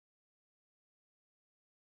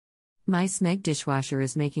My Smeg dishwasher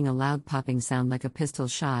is making a loud popping sound like a pistol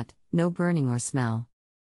shot, no burning or smell.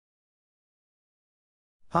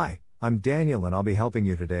 Hi, I'm Daniel and I'll be helping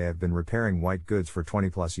you today. I've been repairing white goods for 20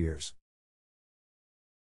 plus years.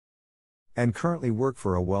 And currently work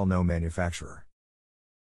for a well-known manufacturer.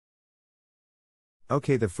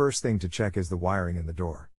 Okay, the first thing to check is the wiring in the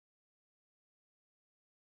door.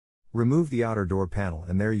 Remove the outer door panel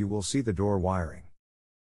and there you will see the door wiring.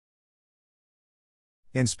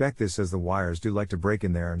 Inspect this as the wires do like to break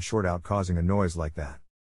in there and short out, causing a noise like that.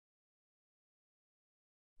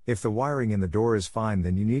 If the wiring in the door is fine,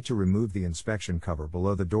 then you need to remove the inspection cover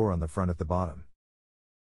below the door on the front at the bottom.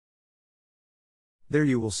 There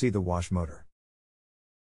you will see the wash motor.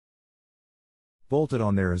 Bolted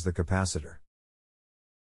on there is the capacitor.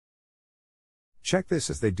 Check this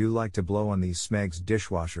as they do like to blow on these Smeg's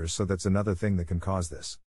dishwashers, so that's another thing that can cause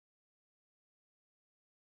this.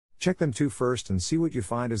 Check them too first and see what you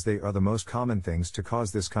find, as they are the most common things to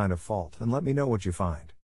cause this kind of fault, and let me know what you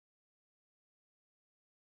find.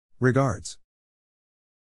 Regards.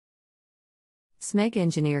 Smeg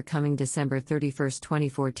engineer coming December 31,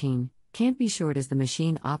 2014, can't be short as the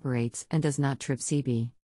machine operates and does not trip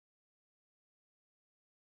CB.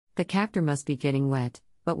 The captor must be getting wet,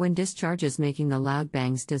 but when discharges making the loud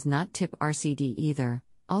bangs does not tip RCD either,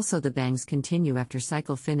 also the bangs continue after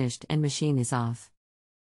cycle finished and machine is off.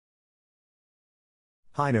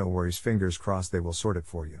 Hi, no worries, fingers crossed they will sort it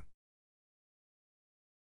for you.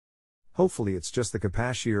 Hopefully it's just the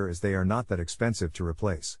capacitor, as they are not that expensive to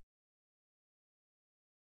replace.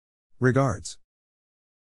 Regards.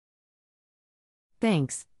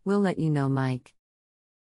 Thanks, we'll let you know, Mike.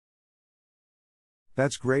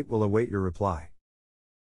 That's great, we'll await your reply.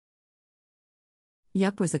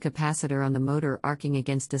 Yup, was a capacitor on the motor arcing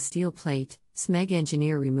against a steel plate. Smeg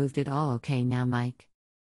engineer removed it all okay now, Mike.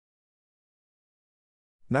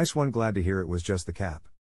 Nice one, glad to hear it was just the cap.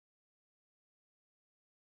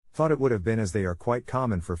 Thought it would have been, as they are quite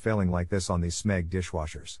common for failing like this on these Smeg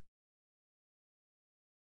dishwashers.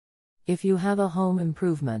 If you have a home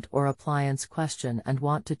improvement or appliance question and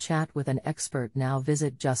want to chat with an expert now,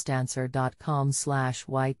 visit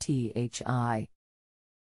justanswer.com/YTHI.